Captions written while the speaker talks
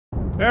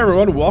Hey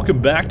everyone,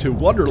 welcome back to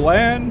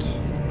Wonderland.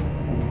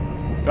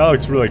 That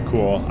looks really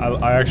cool.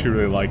 I actually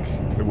really like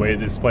the way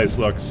this place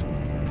looks.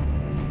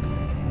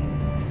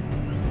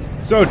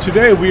 So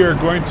today we are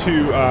going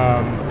to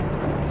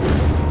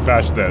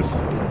bash this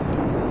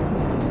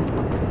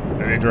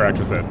and interact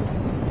with it.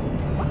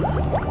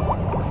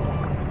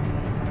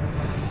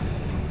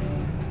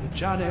 The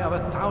journey of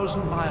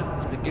 1,000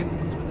 miles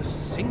begins with a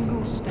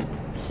single step.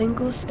 A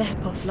single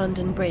step off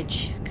London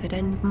Bridge could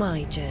end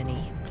my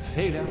journey.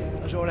 Failure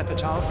as your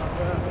epitaph.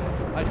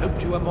 I'd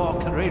hoped you were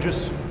more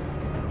courageous.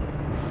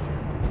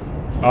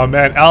 Oh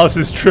man, Alice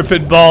is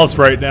tripping balls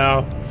right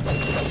now.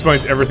 This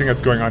explains everything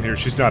that's going on here.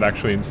 She's not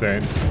actually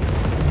insane.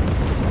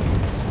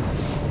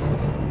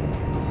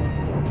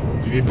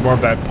 You need more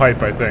of that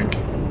pipe, I think.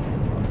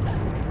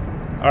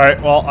 Alright,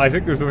 well, I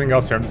think there's nothing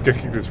else here. I'm just gonna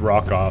kick this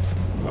rock off.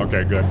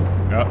 Okay, good.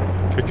 Yep.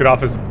 Kick it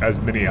off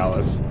as mini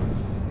Alice.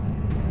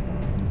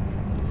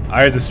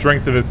 I had the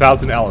strength of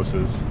 1,000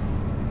 Alices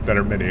that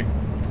are mini.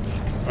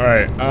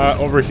 Alright,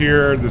 over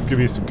here, there's gonna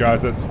be some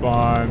guys that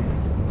spawn.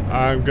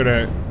 I'm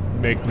gonna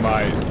make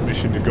my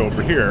mission to go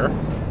over here.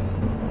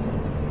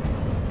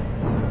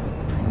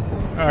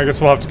 I guess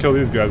we'll have to kill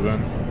these guys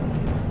then.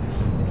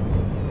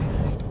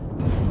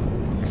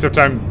 Except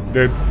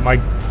my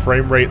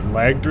frame rate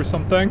lagged or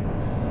something.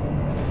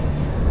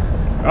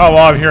 Oh,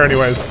 well, I'm here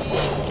anyways.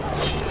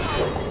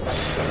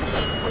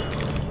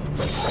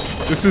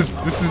 This is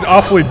an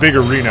awfully big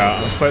arena.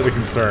 I'm slightly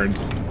concerned.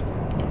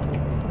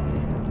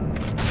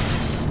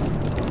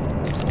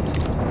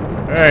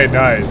 Hey,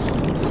 nice.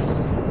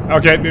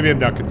 Okay, maybe I'm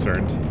not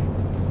concerned.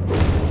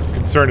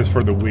 Concern is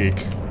for the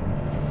weak.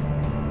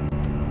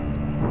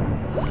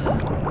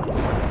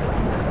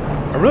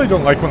 I really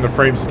don't like when the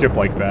frames skip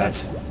like that.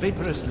 That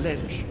vaporous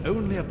ledge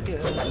only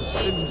appears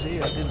as flimsy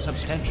and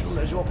insubstantial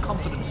as your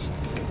confidence.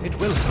 It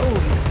will hold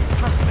you,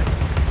 trust me.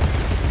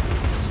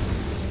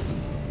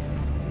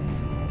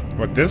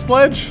 What, this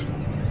ledge?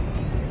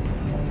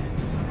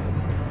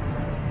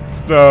 It's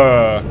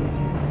the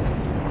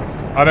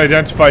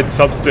unidentified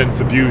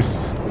substance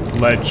abuse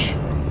ledge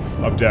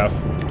of death.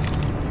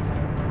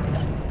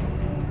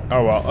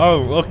 Oh well. Oh,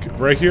 look,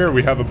 right here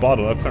we have a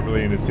bottle. That's not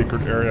really in a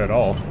secret area at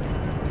all.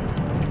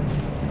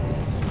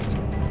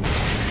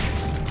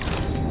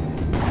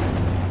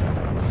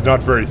 This is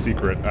not very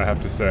secret, I have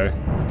to say.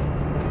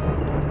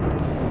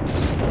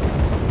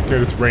 Okay,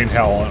 just rain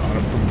hell on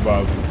him from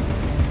above.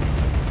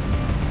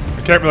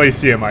 I can't really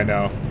see him, I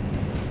know.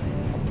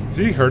 Is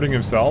he hurting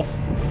himself?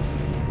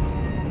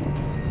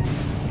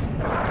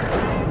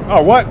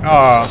 Oh, what?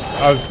 I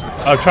was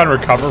trying to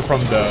recover from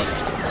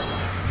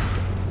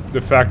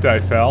the fact that I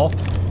fell.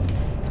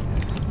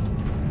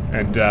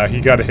 And he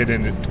got a hit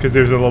in it because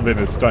there's a little bit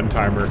of a stun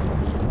timer.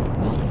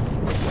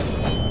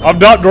 I'm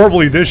not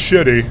normally this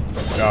shitty.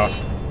 No.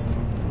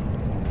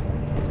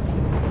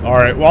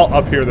 Alright, well,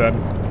 up here then.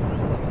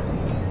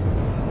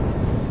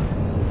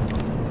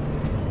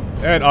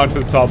 And onto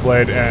the saw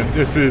blade, and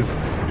this is,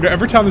 you know,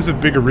 every time there's a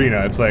big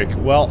arena, it's like,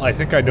 well, I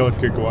think I know what's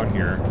gonna go on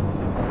here.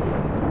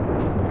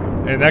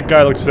 And that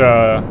guy looks, is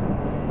that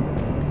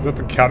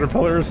the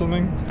caterpillar or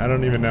something? I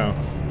don't even know.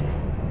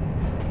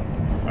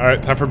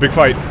 Alright, time for a big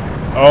fight.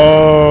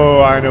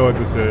 Oh, I know what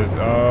this is.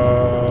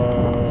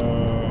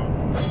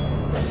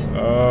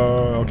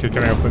 Oh, okay,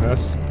 can I open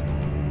this?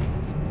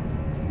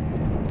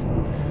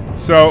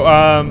 So,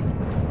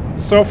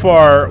 so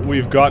far,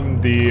 we've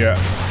gotten the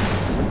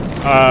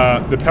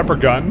pepper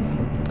gun,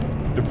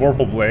 the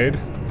vorpal blade,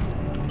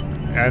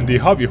 and the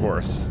hobby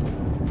horse.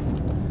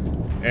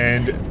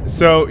 And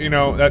so,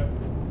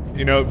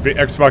 the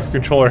Xbox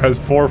controller has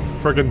 4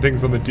 frickin'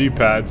 things on the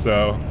D-pad,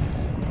 so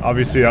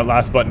obviously that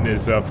last button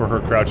is for her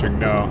crouching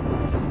no.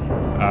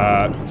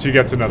 She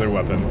gets another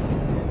weapon.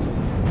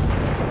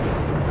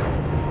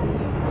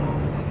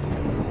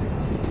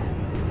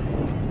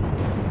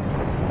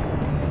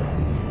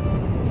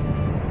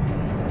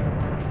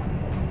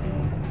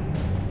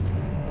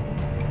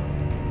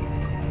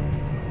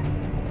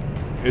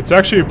 It's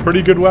actually a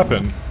pretty good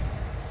weapon.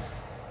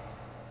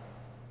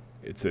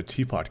 It's a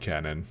teapot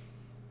cannon.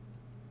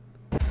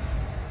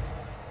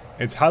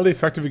 It's highly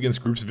effective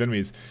against groups of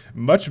enemies.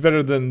 Much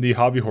better than the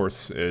hobby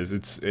horse is.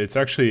 It's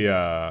actually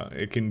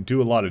it can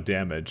do a lot of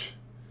damage.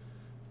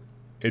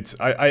 It's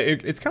kind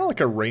of like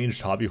a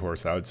ranged hobby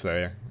horse, I would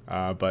say.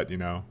 But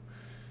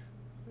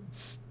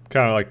it's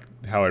kind of like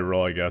how I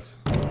roll, I guess.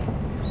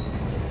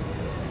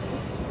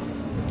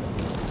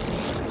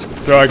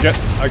 So I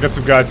got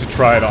some guys to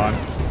try it on.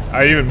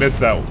 I even missed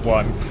that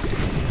one.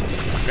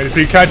 And so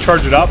you kind of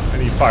charge it up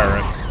and you fire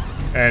it.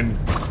 And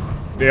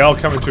they all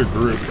come into a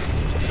group.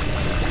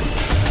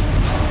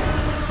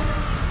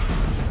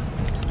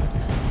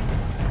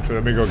 So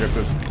let me go get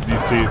these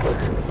teeth.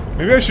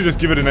 Maybe I should just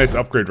give it a nice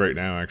upgrade right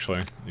now,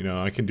 actually.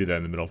 I can do that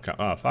in the middle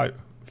of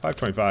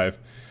 525.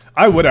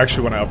 I would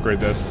actually want to upgrade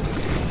this.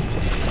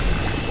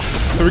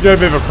 So we got a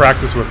bit of a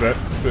practice with it.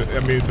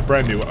 It's a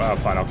brand new.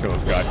 Fine, I'll kill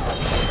this guy.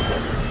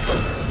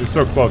 He's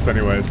so close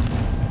anyways.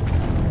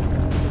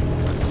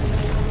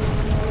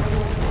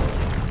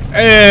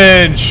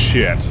 And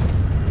shit.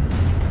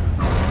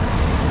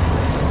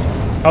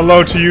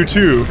 Hello to you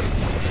too.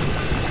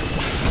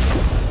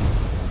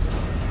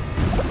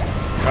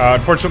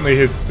 Unfortunately,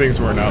 his things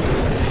weren't up.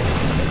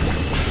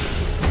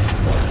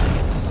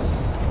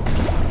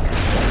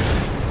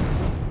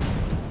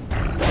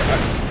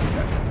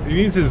 He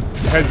needs his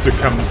heads to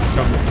come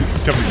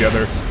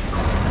together.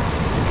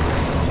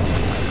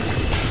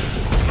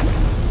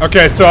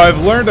 Okay, so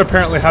I've learned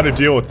apparently how to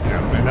deal with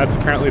him, and that's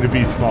apparently to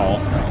be small.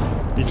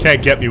 He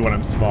can't get me when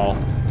I'm small.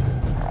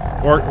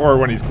 Or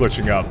when he's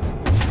glitching up.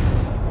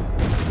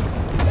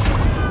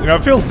 You know,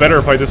 it feels better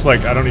if I just,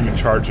 like, I don't even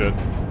charge it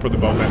for the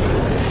moment.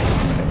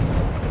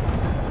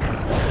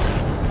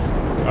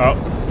 Oh.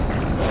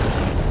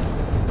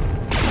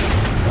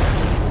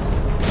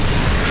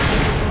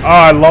 Oh,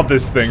 I love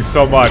this thing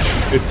so much.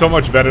 It's so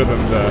much better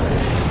than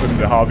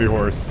the hobby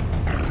horse.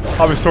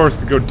 Hobby horse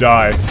to go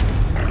die.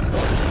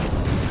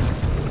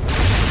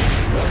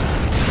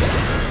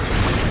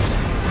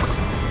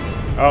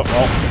 Oh,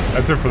 well,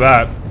 that's it for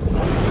that.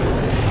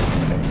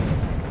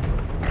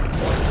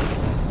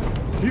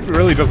 He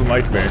really doesn't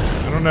like me.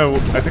 I don't know.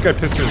 I think I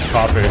pissed in his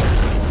coffee.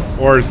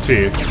 Or his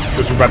tea,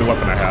 judging by the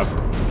weapon I have.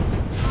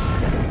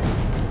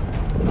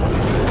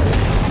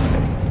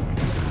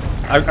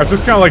 I'm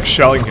just kind of like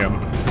shelling him.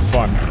 This is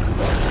fun.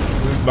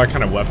 This is my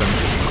kind of weapon.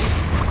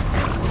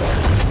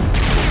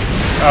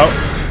 Oh,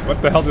 what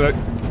the hell did I...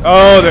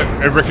 Oh,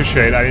 it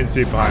ricocheted. I didn't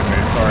see it behind me.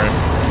 Sorry.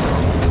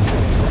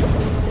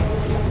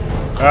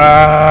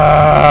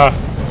 Ah!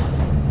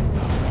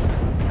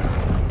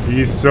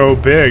 He's so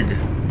big.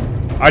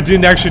 I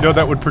didn't actually know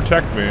that would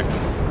protect me.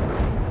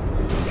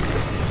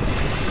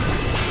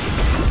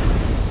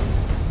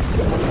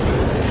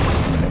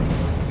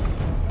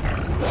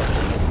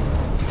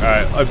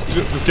 Alright, let's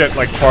just get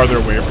like farther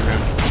away from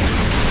him.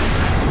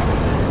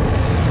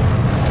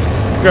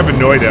 I think I've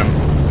annoyed him.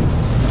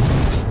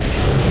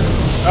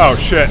 Oh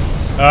shit.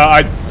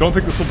 I don't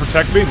think this will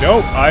protect me.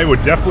 Nope, I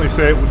would definitely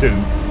say it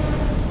didn't.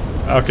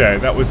 Okay,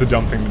 that was a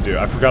dumb thing to do.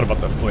 I forgot about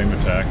the flame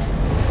attack.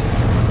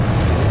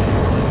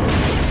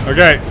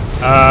 Okay,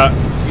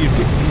 he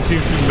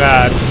seems to be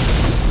mad.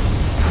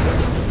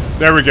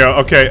 There we go.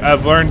 Okay,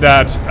 I've learned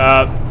that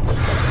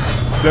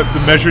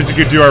the measures you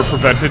could do are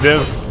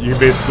preventative. You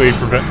basically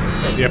prevent.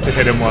 You have to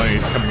hit him while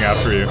he's coming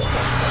after you.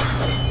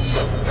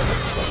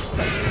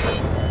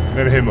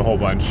 Then hit him a whole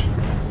bunch.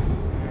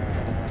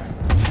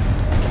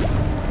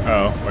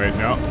 Oh, wait,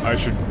 no. I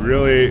should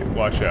really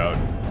watch out.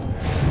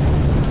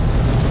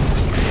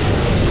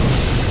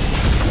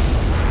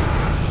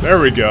 There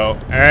we go.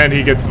 And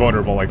he gets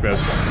vulnerable like this.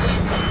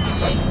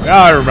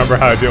 Now I remember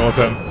how to deal with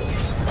him.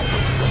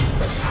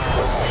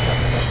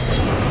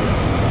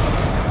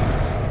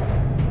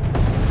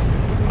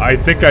 I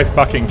think I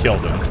fucking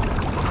killed him.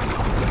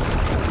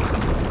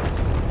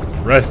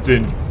 Rest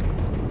in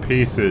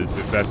pieces,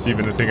 if that's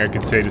even a thing I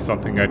could say to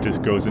something that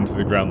just goes into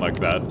the ground like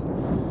that.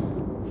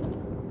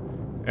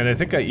 And I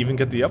think I even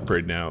get the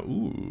upgrade now.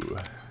 Ooh.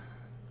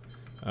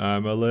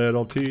 I'm a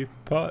little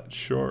teapot,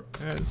 short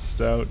and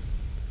stout.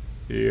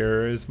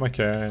 Here is my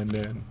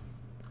cannon.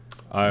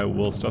 I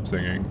will stop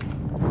singing.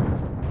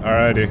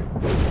 Alrighty.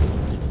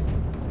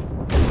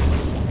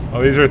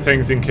 Oh, these are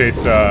things in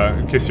case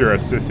you're a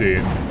sissy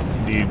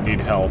and need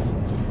health.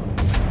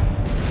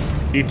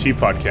 Eat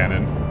teapot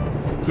cannon.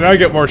 So now I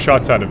get more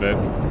shots out of it.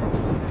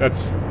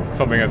 That's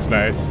something that's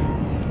nice.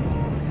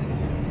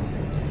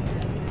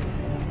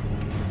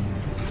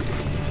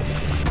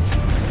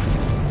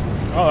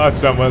 Oh, that's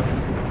done with.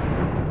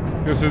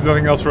 Guess there's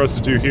nothing else for us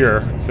to do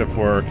here, except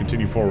for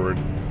continue forward.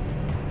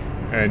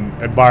 And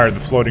admire the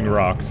floating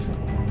rocks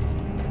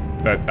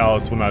that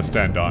Alice will not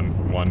stand on,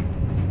 one.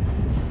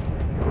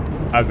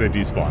 As they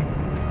despawn.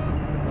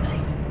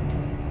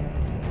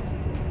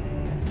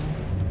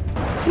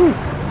 Whew.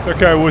 This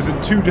guy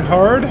wasn't too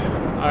hard.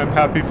 I'm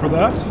happy for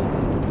that.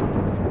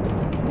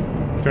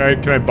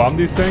 Can I bomb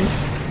these things?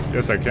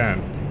 Yes, I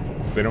can.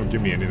 So they don't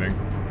give me anything.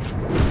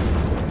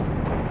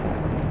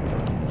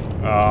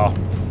 Oh.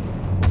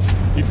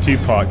 Keep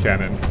teapot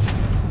cannon.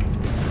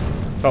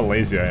 That's how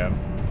lazy I am.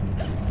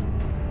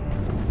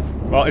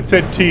 Well, it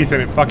said teeth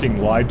and it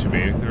fucking lied to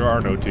me. There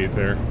are no teeth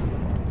there.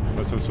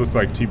 Unless I'm supposed to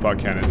like teapot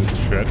cannon this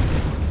shit.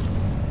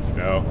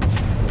 No.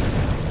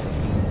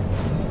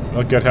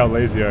 Look at how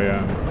lazy I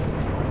am.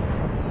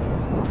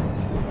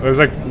 There's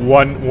like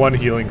one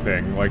healing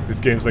thing. Like this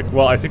game's like,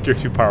 well, I think you're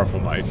too powerful,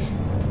 Mike.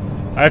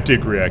 I have to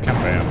agree, I kind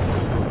of am.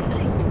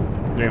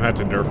 The game had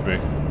to nerf me.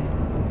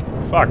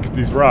 Fuck,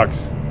 these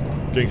rocks.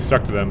 Getting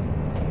stuck to them.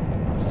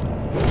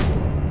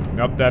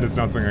 Nope, that is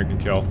not something I can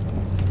kill.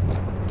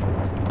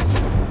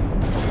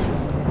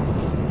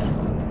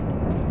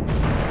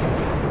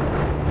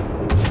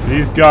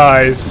 These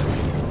guys.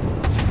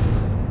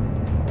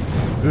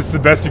 Is this the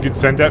best you could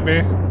send at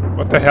me?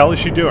 What the hell is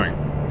she doing?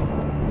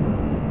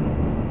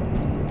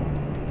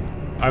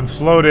 I'm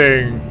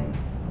floating.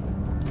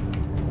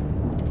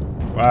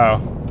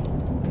 Wow.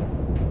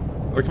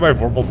 Look at my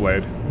Vorpal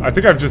Blade. I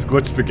think I've just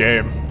glitched the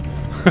game.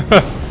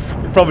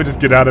 I'll probably just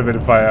get out of it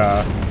if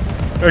I,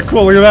 Hey,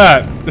 cool, look at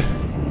that!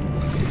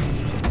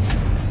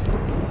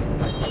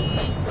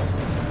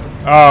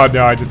 Oh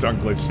no, I just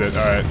unglitched it.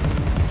 Alright.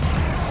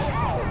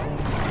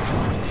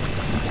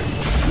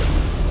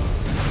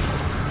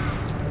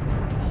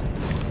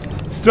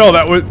 Still,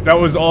 that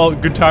was all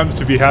good times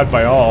to be had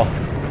by all.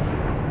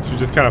 She's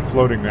just kind of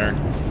floating there.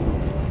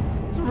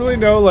 Is there really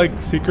no,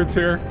 like, secrets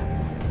here?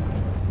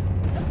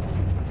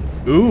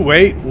 Ooh,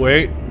 wait.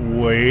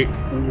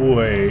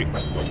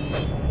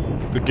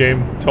 The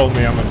game told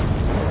me I'm a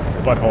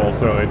butthole,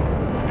 so it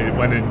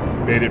went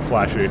and made it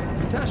flashy.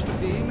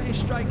 Catastrophe may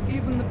strike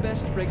even the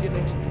best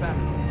regulated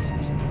families,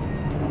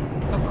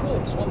 Mr. Of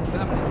course, one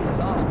family's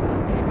disaster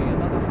may be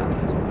another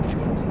family's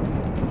opportunity.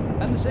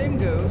 And the same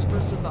goes for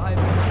a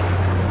surviving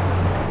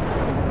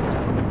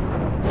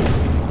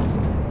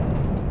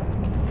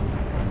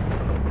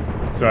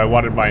So I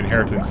wanted my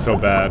inheritance so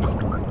bad.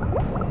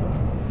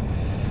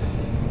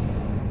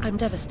 I'm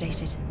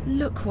devastated.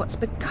 Look what's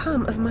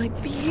become of my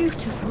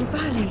beautiful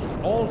valley.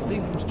 All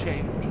things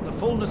change in the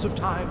fullness of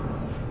time,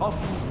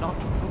 often not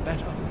for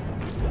better.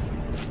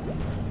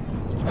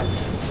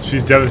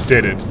 She's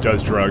devastated.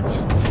 Does drugs.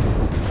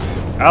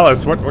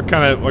 Alice, what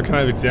kind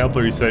of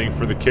example are you setting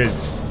for the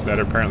kids that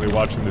are apparently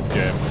watching this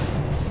game?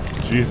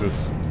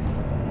 Jesus.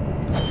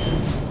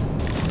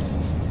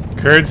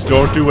 Kids,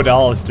 don't do what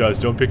Alice does.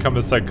 Don't become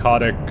a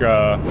psychotic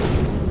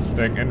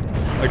thing. And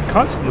like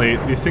constantly,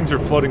 these things are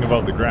floating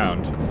above the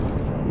ground.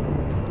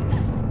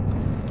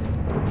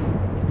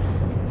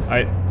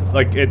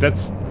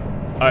 That's.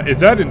 Is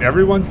that in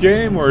everyone's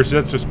game, or is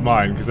that just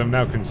mine? Because I'm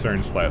now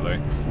concerned slightly.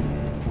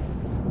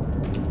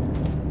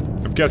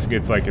 I'm guessing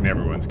it's like in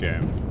everyone's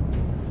game.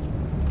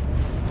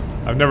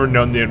 I've never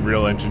known the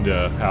Unreal Engine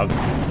to have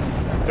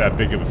that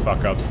big of a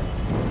fuck-ups.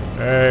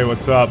 Hey,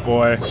 what's up,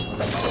 boy?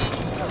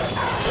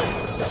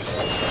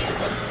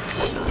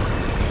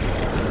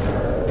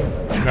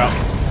 Now,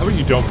 how about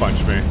you don't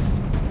punch me?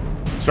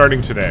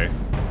 Starting today.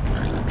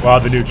 Wow,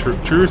 the new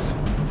truce?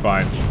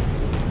 Fine.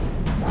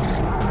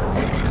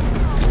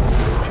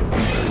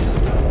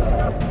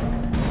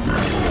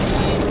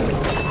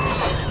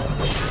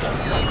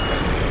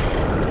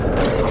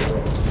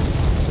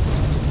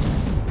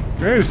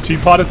 Can I just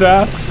teapot his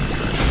ass?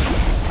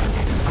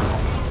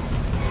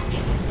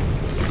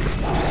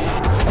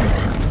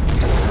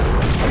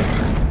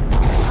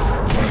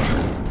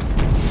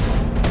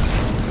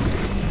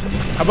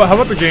 How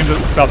about the game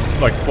doesn't stop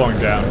like slowing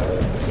down?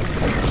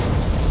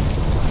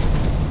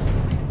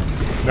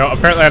 No,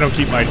 apparently I don't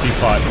keep my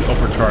teapot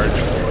overcharged.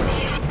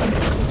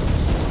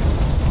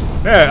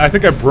 Yeah, I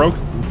think I broke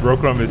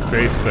one of his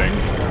face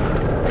things.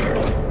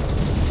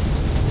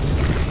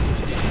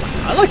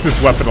 I like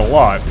this weapon a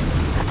lot.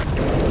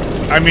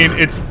 I mean,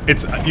 it's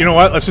you know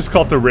what? Let's just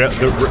call it the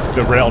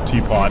rail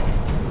teapot.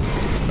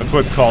 That's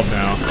what it's called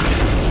now.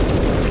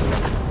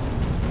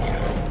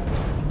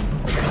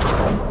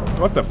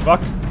 What the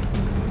fuck?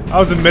 I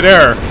was in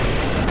midair.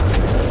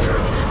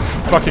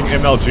 Fucking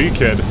MLG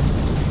kid.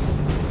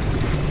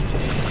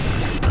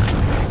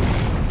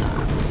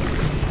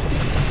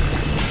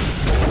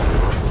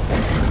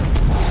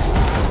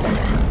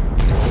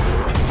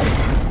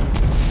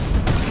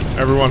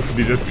 Everyone wants to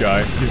be this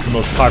guy. He's the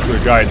most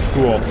popular guy at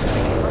school.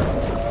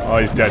 Oh,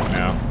 he's dead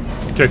now.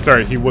 Okay,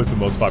 sorry, he was the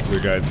most popular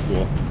guy at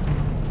school.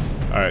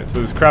 Alright, so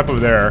there's crap over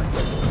there.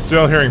 I'm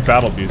still hearing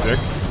battle music.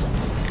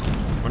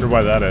 Wonder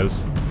why that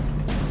is.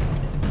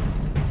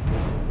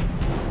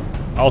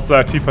 Also,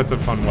 that teapot's a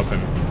fun weapon.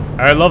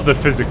 And I love the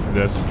physics of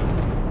this.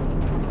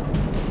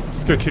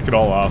 Just gonna kick it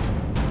all off.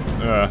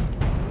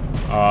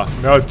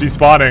 No, it's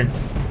despawning.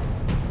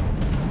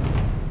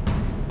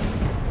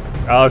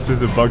 Alice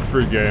is a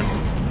bug-free game.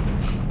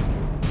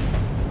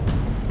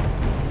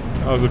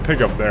 Oh, there's a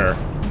pig up there.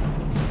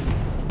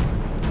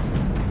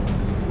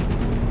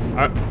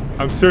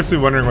 I'm seriously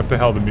wondering what the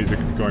hell the music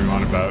is going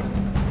on about.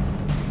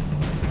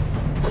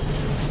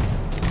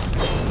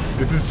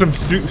 This is some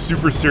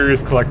super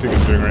serious collecting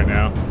I'm doing right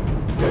now.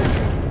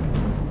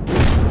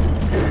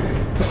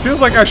 This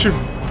feels like I should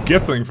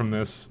get something from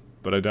this,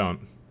 but I don't.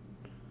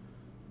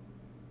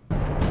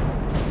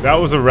 That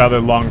was a rather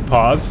long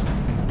pause.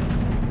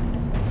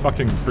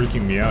 Fucking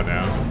freaking me out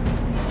now.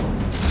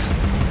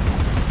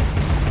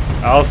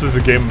 Alice is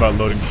a game about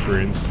loading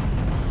screens.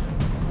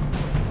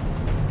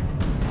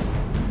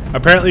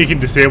 Apparently you can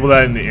disable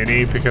that in the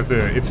innie because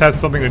it has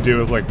something to do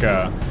with like,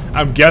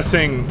 I'm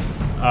guessing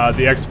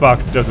the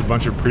Xbox does a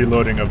bunch of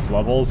preloading of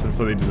levels, and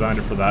so they designed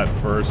it for that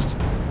first.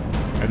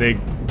 And they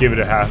give it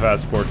a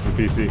half-ass port to the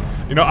PC.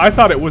 You know, I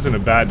thought it wasn't a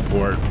bad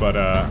port, but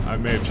I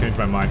may have changed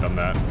my mind on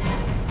that.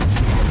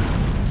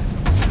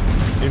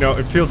 You know,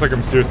 it feels like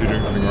I'm seriously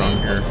doing something wrong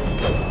here.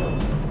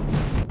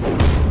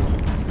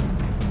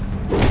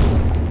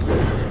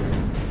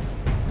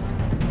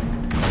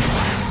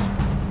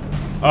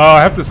 Oh,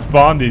 I have to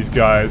spawn these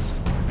guys.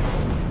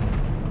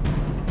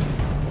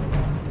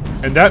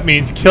 And that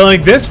means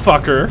killing this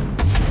fucker.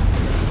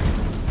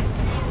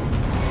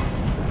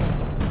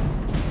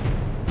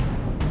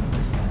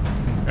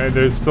 And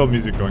there's still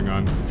music going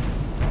on.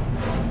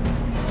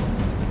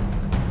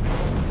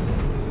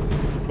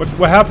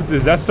 What happens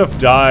is that stuff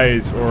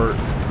dies or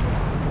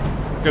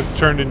gets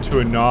turned into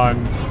a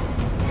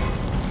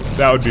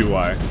That would be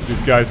why.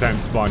 These guys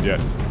hadn't spawned yet.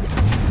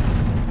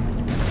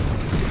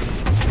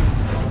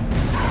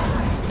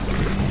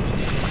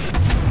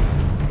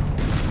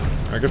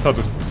 I guess I'll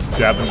just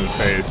stab him in the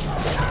face.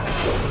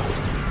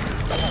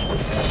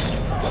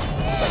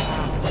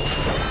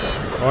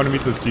 I want to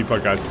meet those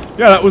teapot guys.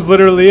 Yeah, that was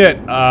literally it.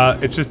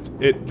 It's just,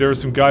 there were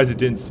some guys that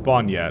didn't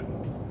spawn yet.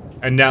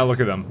 And now look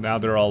at them. Now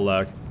they're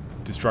all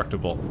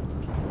destructible.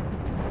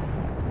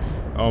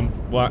 Oh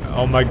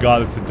my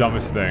god, that's the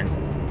dumbest thing.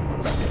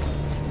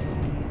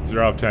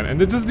 0 out of 10. And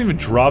it doesn't even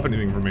drop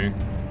anything for me.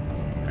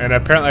 And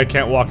apparently I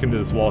can't walk into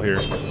this wall here.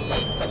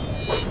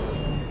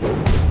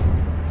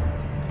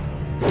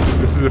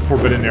 This is a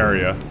forbidden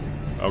area.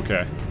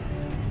 Okay.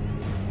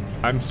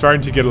 I'm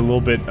starting to get a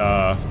little bit,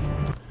 like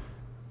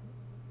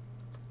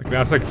now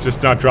it's like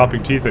just not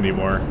dropping teeth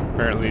anymore.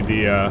 Apparently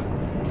the,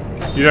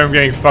 either I'm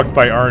getting fucked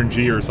by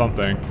RNG or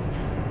something.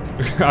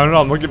 I don't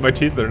know, I'm looking at my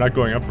teeth, they're not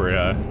going up very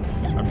high.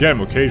 I'm getting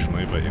them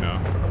occasionally, but you know.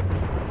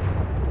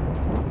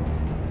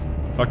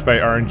 Fucked by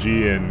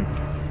RNG and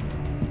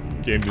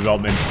game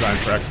development design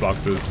for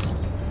Xboxes.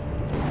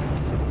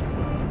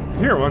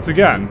 Here, once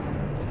again.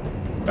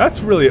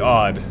 That's really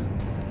odd.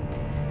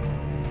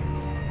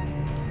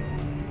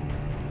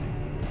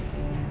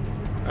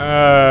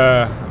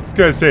 I was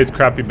gonna say it's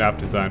crappy map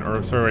design,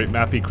 or sorry,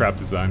 mappy crap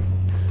design.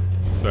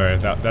 Sorry,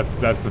 that's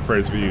the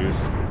phrase we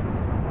use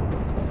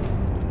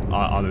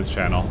on this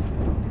channel.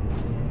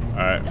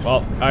 Alright,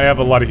 well, I have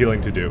a lot of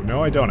healing to do.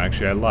 No, I don't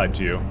actually, I lied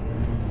to you.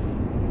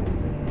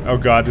 Oh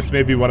god, this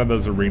may be one of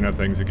those arena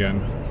things again.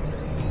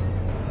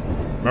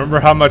 Remember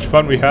how much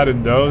fun we had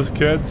in those,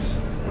 kids?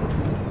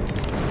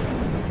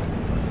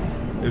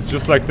 It's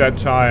just like that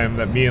time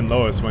that me and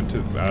Lois went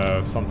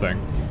to, something.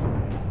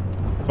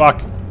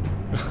 Fuck.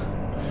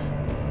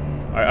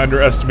 I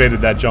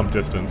underestimated that jump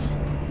distance.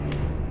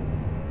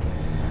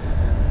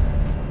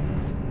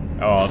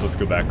 Oh, I'll just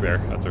go back there.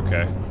 That's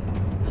okay.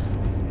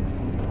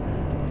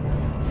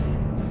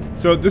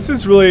 So this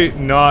is really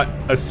not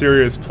a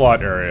serious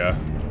plot area.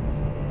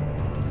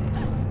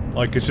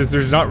 Like, it's just,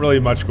 there's not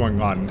really much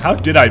going on. How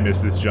did I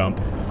miss this jump?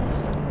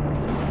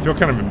 I feel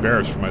kind of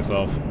embarrassed for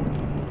myself.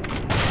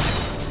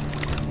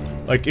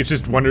 Like, it's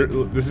just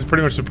this is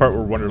pretty much the part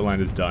where Wonderland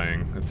is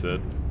dying. That's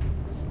it.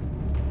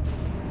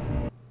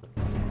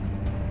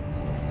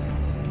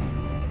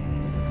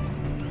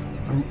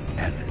 Oh,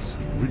 Alice,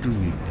 riddle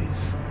me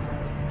this.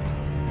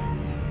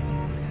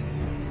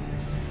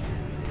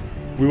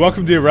 We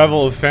welcome the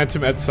arrival of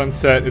Phantom at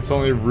sunset. Its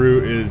only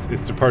route is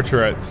its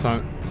departure at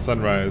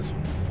sunrise.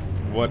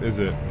 What is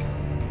it?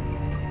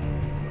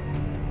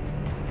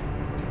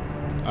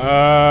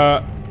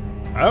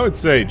 I would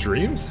say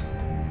dreams?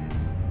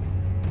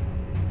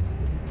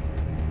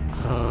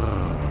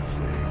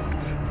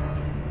 Perfect.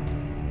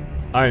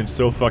 I am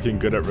so fucking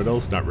good at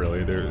riddles. Not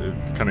really. They're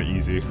kind of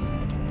easy,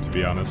 to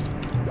be honest.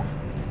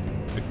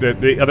 Like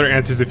the other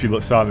answers, if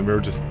you saw them, were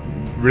just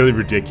really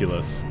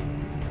ridiculous.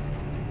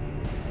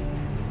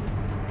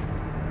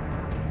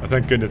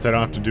 Thank goodness I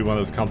don't have to do one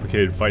of those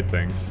complicated fight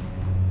things.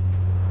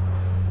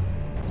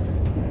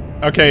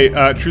 Okay,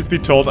 truth be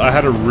told, I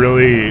had a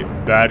really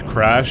bad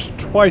crash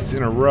twice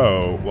in a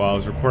row while I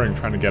was recording,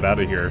 trying to get out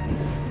of here.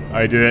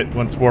 I did it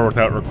once more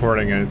without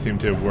recording and it seemed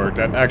to have worked.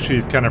 That actually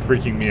is kind of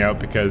freaking me out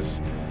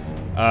because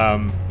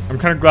I'm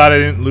kind of glad I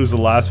didn't lose the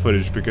last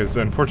footage because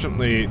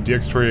unfortunately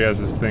DxTory has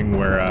this thing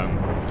where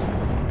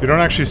if you don't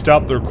actually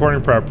stop the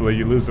recording properly,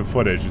 you lose the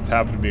footage. It's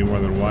happened to me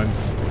more than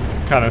once.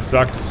 Kind of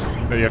sucks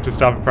that you have to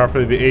stop it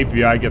properly. The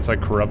API gets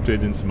like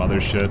corrupted and some other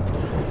shit.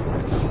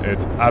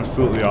 It's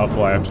absolutely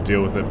awful. I have to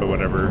deal with it, but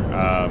whatever.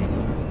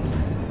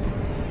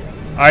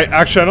 I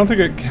don't think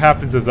it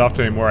happens as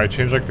often anymore. I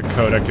changed like the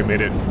codec and made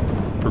it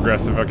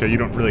progressive. Okay, you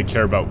don't really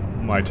care about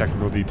my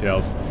technical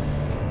details.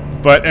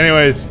 But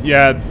anyways,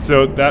 yeah,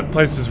 so that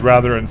place is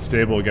rather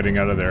unstable getting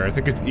out of there. I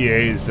think it's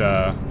EA's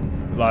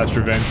last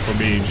revenge for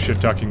me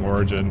shit-talking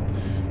Origin.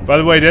 By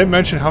the way, did I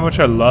mention how much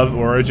I love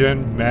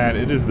Origin? Man,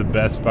 it is the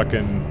best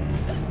fucking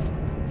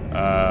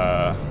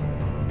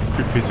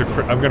piece of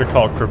I'm gonna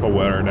call it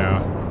crippleware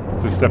now.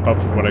 It's a step up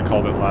from what I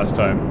called it last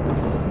time.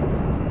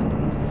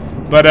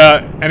 But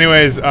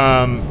anyways,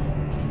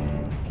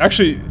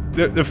 actually,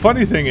 the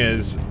funny thing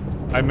is,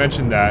 I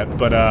mentioned that,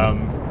 but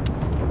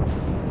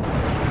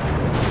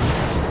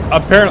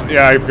apparently,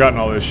 yeah, I've gotten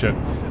all this shit.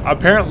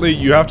 Apparently,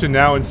 you have to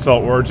now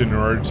install Origin in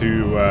order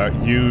to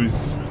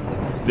use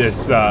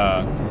this,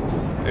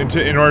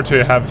 in order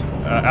to have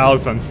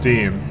Alice on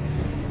Steam.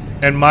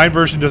 And my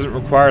version doesn't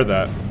require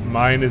that.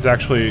 Mine is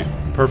actually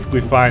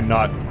perfectly fine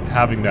not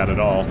having that at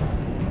all.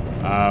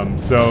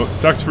 So,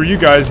 sucks for you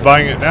guys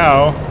buying it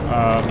now.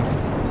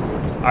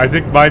 I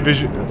think my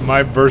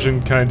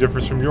version kind of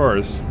differs from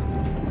yours.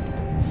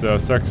 So,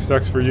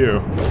 sucks for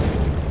you,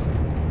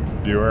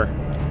 viewer.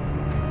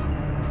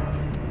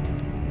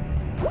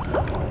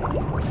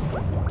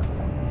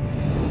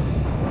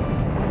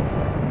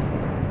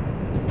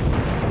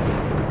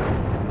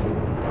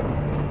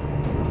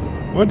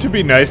 Wouldn't it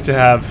be nice to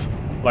have,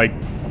 like,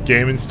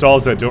 game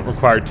installs that don't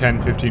require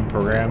 10, 15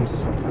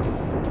 programs?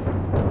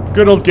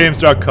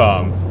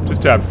 Goodoldgames.com.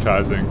 Just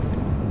advertising.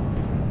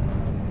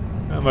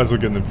 I might as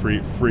well give them free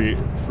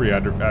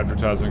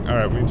advertising. All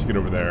right, we need to get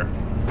over there.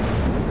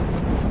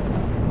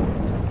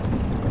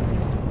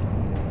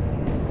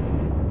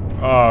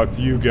 Oh, it's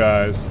you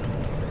guys.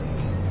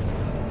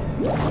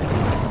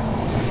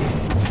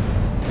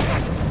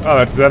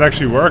 Oh, does that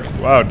actually work?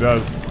 Wow, it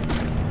does.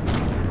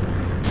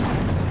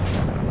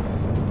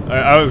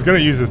 I was gonna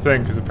use the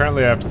thing because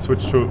apparently I have to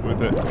switch to it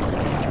with it.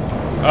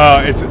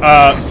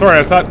 Sorry,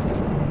 I thought.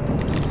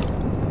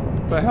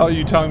 What the hell are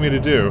you telling me to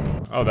do?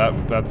 Oh,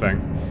 that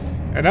thing.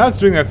 And now it's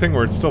doing that thing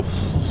where it's still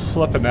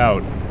flipping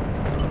out.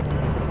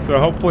 So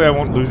hopefully I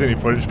won't lose any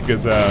footage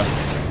because,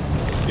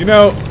 you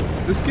know,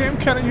 this game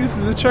kind of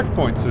uses a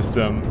checkpoint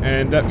system,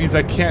 and that means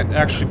I can't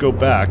actually go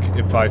back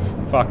if I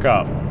fuck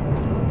up.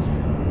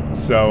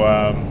 So,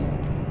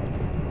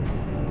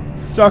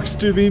 sucks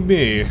to be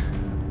me.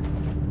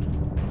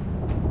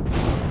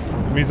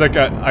 It means like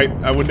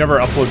I would never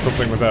upload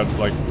something without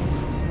like.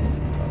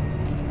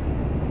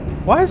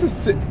 Why is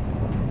this?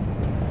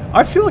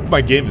 I feel like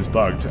my game is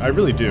bugged. I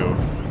really do.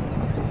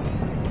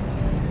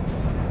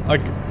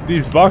 Like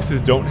these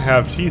boxes don't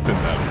have teeth in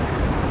them.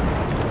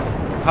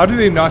 How do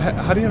they not?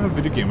 How do you have a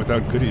video game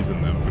without goodies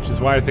in them? Which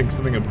is why I think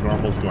something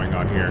abnormal is going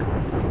on here.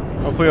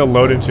 Hopefully, it'll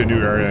load into a new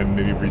area and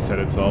maybe reset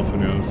itself. Who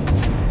knows?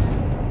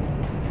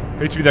 I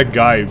hate to be that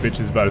guy who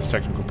bitches about his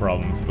technical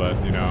problems, but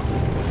you know.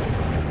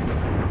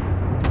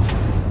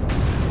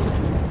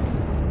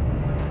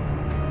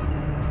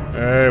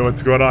 Hey,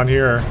 what's going on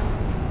here?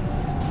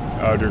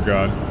 Oh, dear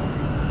God.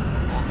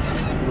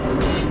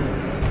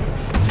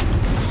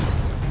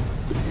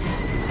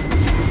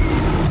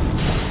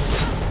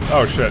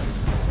 Oh, shit.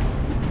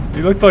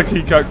 He looked like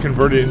he got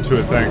converted into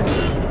a thing.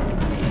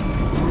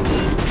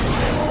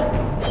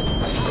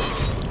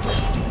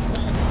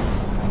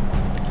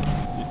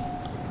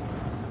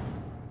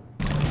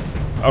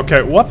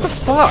 Okay, what the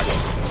fuck?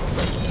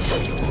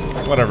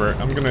 Whatever,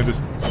 I'm gonna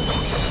just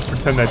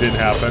pretend that didn't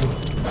happen.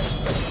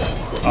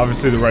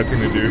 Obviously the right thing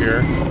to do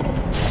here.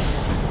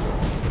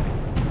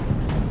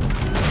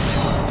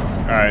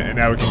 Alright, and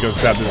now we can go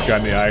stab this guy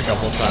in the eye a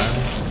couple of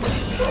times.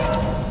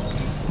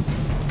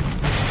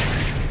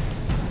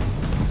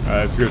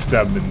 Let's go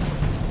stab him in...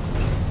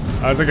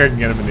 I don't think I can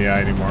get him in the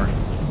eye anymore.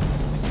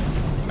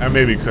 I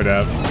maybe could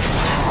have.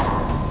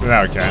 But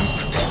now I can.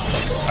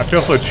 I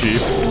feel so cheap.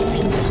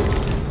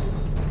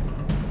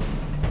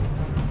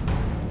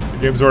 The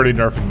game's already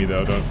nerfing me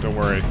though, don't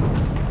worry.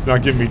 It's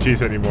not giving me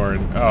teeth anymore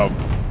and oh.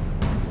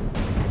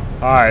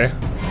 Hi.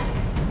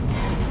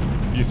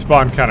 You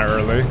spawned kinda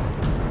early.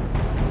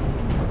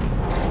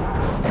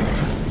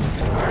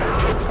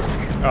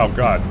 Oh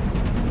God.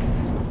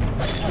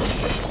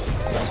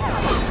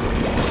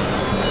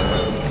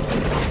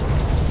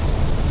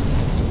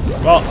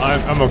 Well,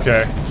 I'm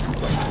okay.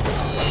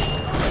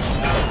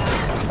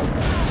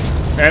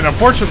 And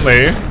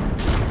unfortunately,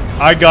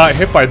 I got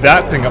hit by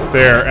that thing up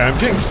there, and I'm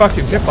getting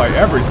fucking hit by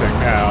everything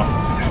now.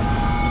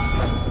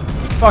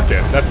 Fuck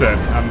it, that's it.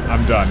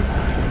 I'm done.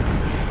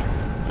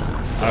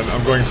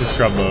 I'm going to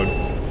scrub mode.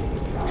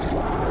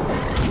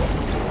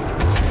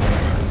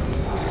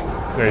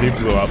 There, he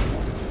blew up.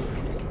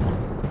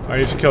 I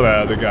need to kill that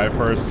other guy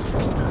first.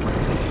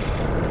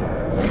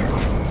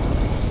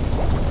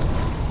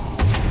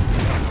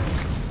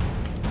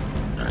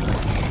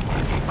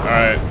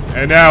 Alright,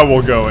 and now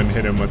we'll go and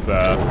hit him with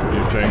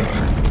these things.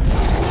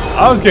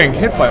 I was getting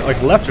hit by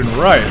like left and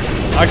right.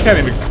 I can't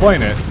even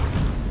explain it.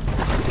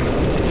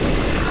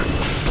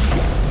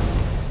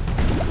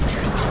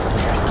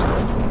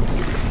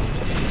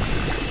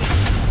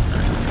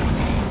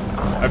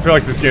 I feel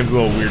like this game's a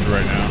little weird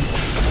right now.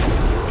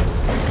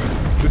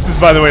 This is,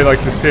 by the way,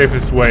 like the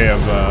safest way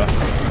of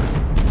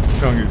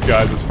killing these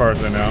guys as far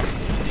as I know.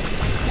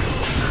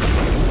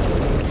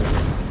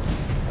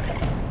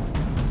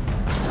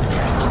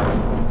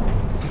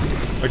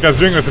 Like I was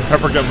doing with the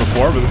pepper gun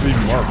before, but this is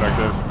even more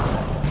effective.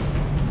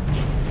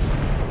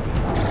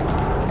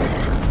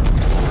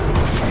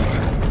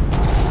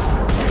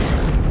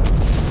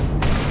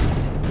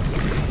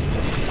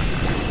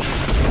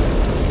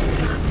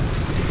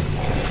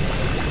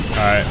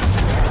 Alright.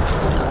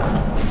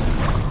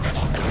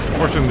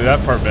 Unfortunately,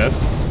 that part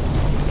missed.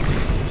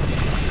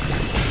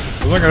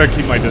 As long as I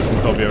keep my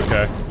distance, I'll be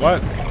okay.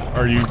 What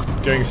are you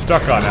getting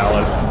stuck on,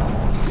 Alice?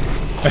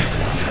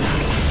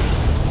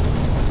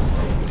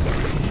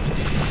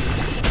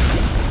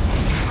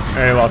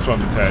 And he lost one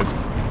of his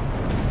heads.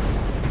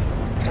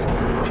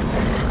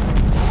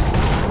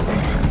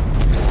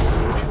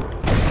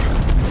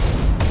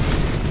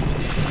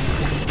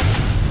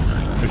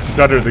 It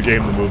stuttered the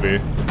game, the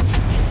movie.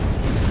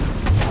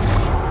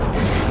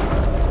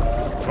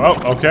 Oh,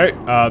 okay.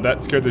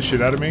 That scared the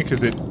shit out of me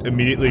because it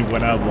immediately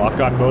went out of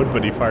lock-on mode,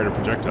 but he fired a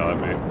projectile at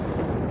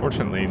me.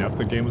 Fortunately enough,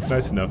 the game was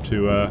nice enough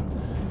to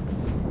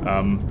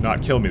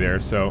not kill me there,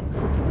 so...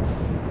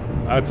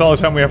 That's all the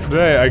time we have for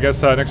today. I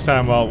guess next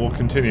time we'll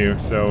continue.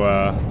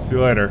 So, see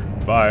you later.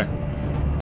 Bye.